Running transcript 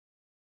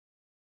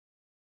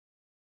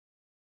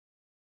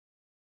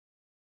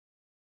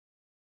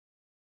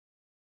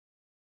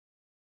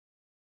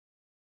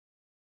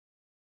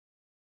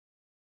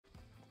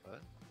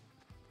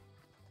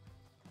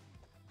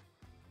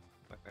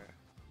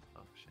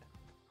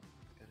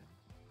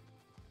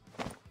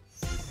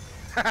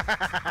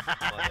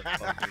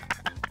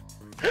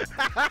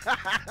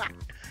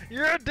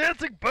You're a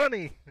dancing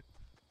bunny.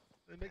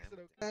 It makes it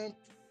okay.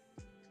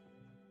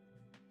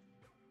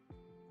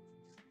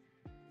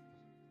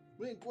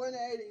 Blink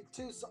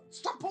 182.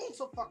 Stop pulling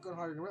so fucking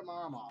hard. You're gonna rip my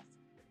arm off.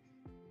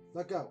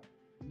 Let go.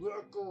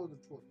 Let go of the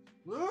toy.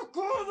 Let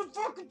go of the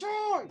fucking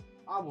toy.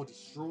 I will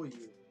destroy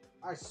you.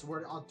 I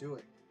swear I'll do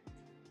it.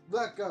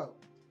 Let go.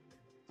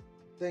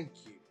 Thank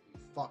you, you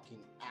fucking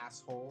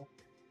asshole.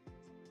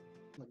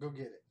 Now go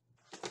get it.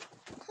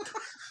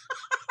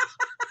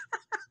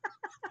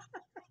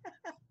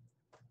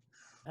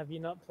 Have you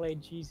not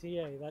played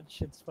GTA? That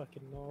shit's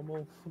fucking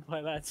normal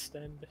by that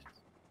standard.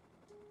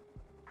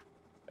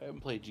 I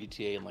haven't played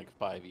GTA in like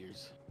 5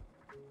 years.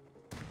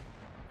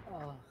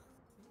 Oh,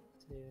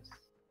 dude.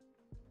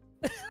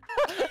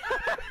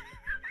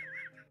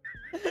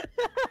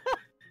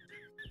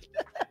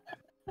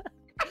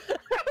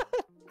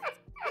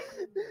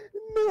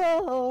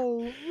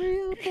 No,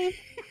 really?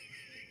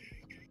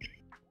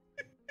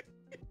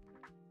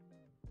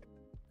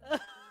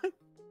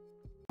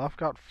 I've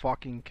got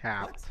fucking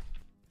capped.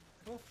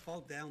 Go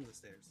fall down the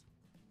stairs.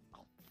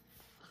 Go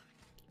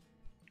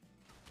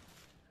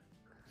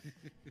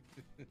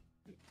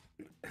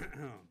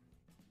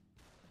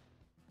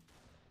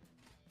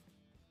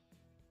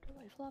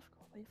away, Fluff,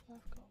 go away,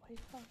 Fluff, go away,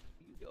 Fluff.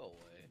 You go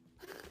away.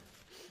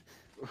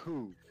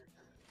 Ooh.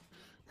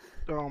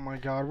 Oh my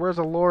god, where's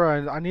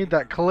Alora? I need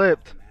that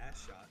clipped. Some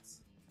ass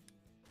shots.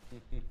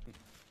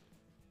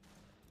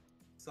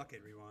 Suck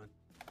it, rewind.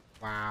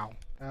 Wow,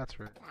 that's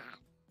right.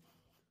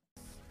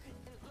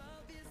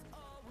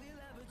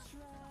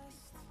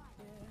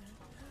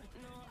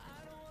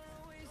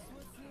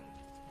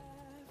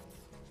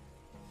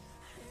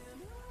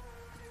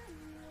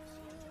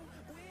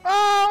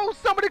 Oh,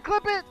 somebody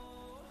clip it!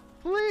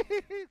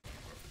 Please!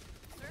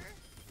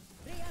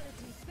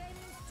 Reality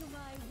bends to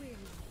my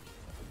will.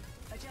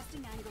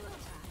 Adjusting angle of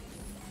attack.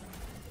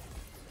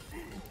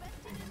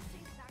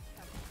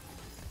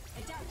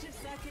 Adaptive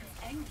circuits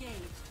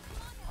engaged.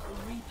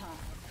 Reaper.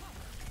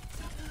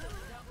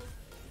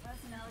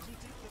 Personality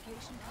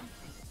duplication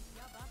complete.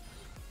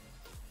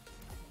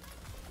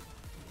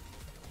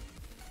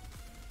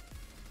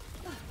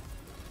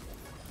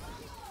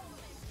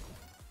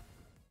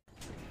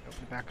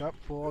 Back up,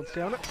 full on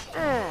down it.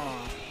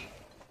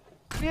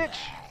 Bitch!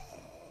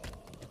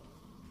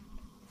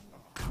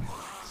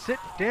 Sit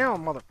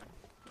down,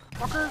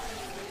 motherfucker!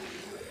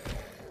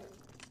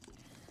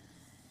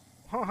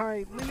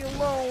 Hi, leave me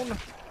alone!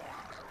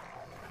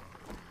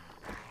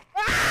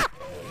 Ah!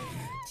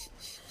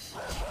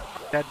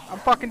 Dead. I'm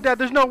fucking dead,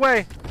 there's no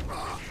way!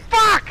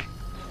 Fuck!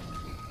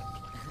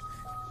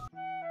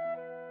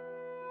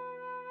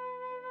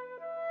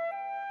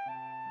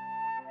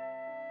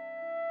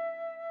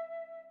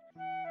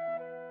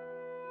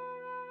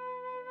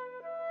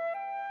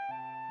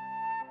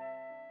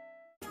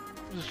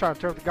 I'm just trying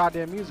to turn up the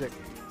goddamn music.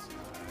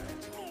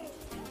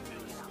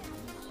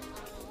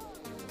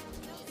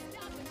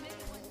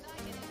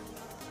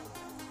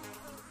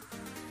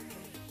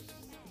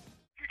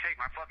 You take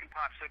my fucking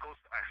popsicles,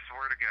 I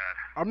swear to God.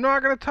 I'm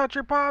not gonna touch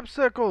your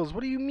popsicles. What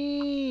do you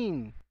mean?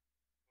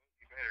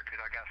 You better, cause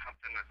I got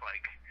something that's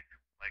like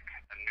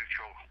a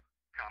neutral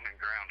common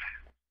ground.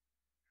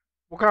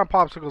 What kind of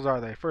popsicles are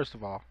they, first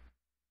of all?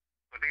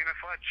 Banana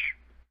fudge.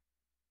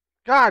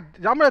 God,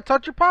 I'm gonna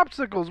touch your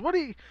popsicles. What do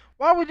you?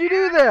 Why would you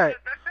do that?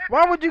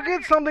 Why would you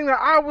get something that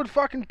I would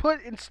fucking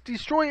put and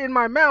destroy in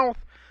my mouth?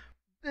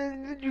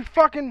 You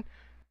fucking,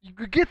 you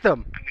could get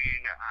them. I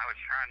mean, I was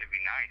trying to be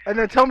nice. And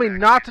then tell me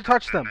not to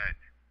touch them.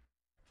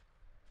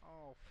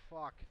 Oh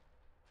fuck.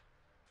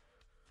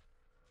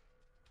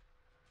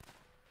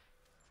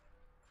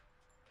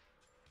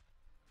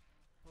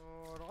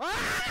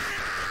 Ah!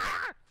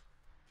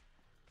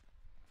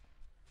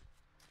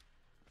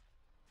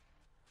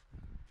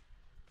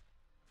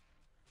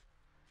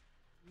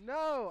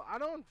 No, I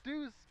don't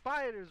do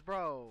spiders,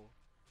 bro.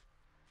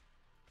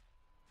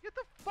 Get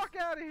the fuck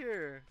out of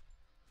here.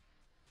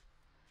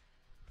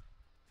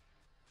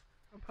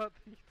 I'm about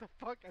to get the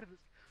fuck out of this.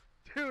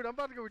 Dude, I'm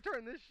about to go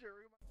return this shit.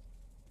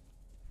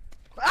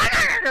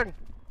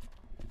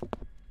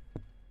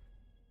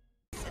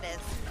 It is.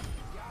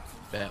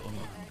 Bet when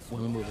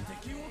we're moving.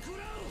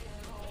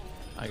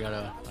 I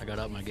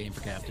gotta up my game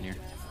for captain here.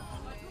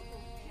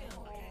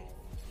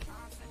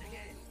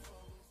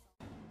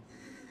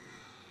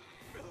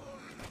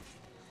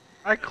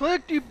 I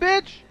clicked, you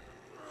bitch!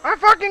 I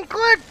fucking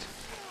clicked!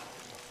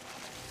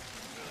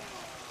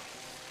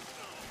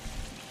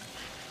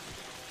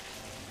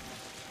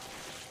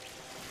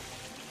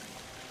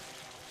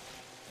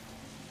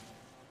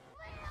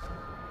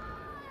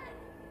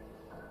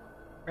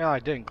 Well, I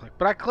didn't click,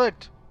 but I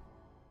clicked!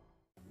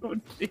 Oh,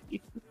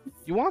 jeez.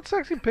 You want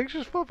sexy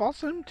pictures, Fluff? I'll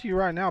send them to you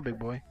right now, big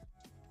boy.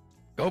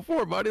 Go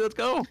for it, buddy. Let's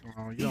go.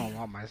 Oh, you don't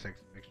want my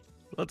sexy pictures.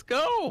 Let's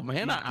go,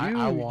 man.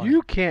 I want.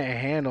 You can't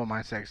handle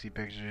my sexy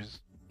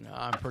pictures. No,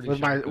 I'm pretty with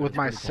sure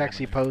my cool,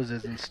 sexy man.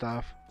 poses and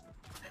stuff.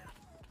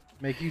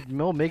 Make you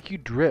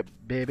drip,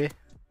 baby.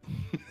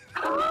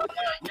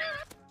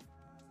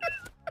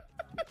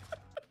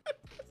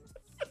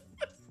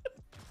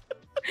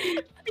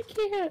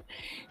 can't.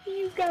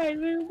 You guys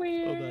are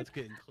weird. Oh, that's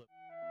getting clipped.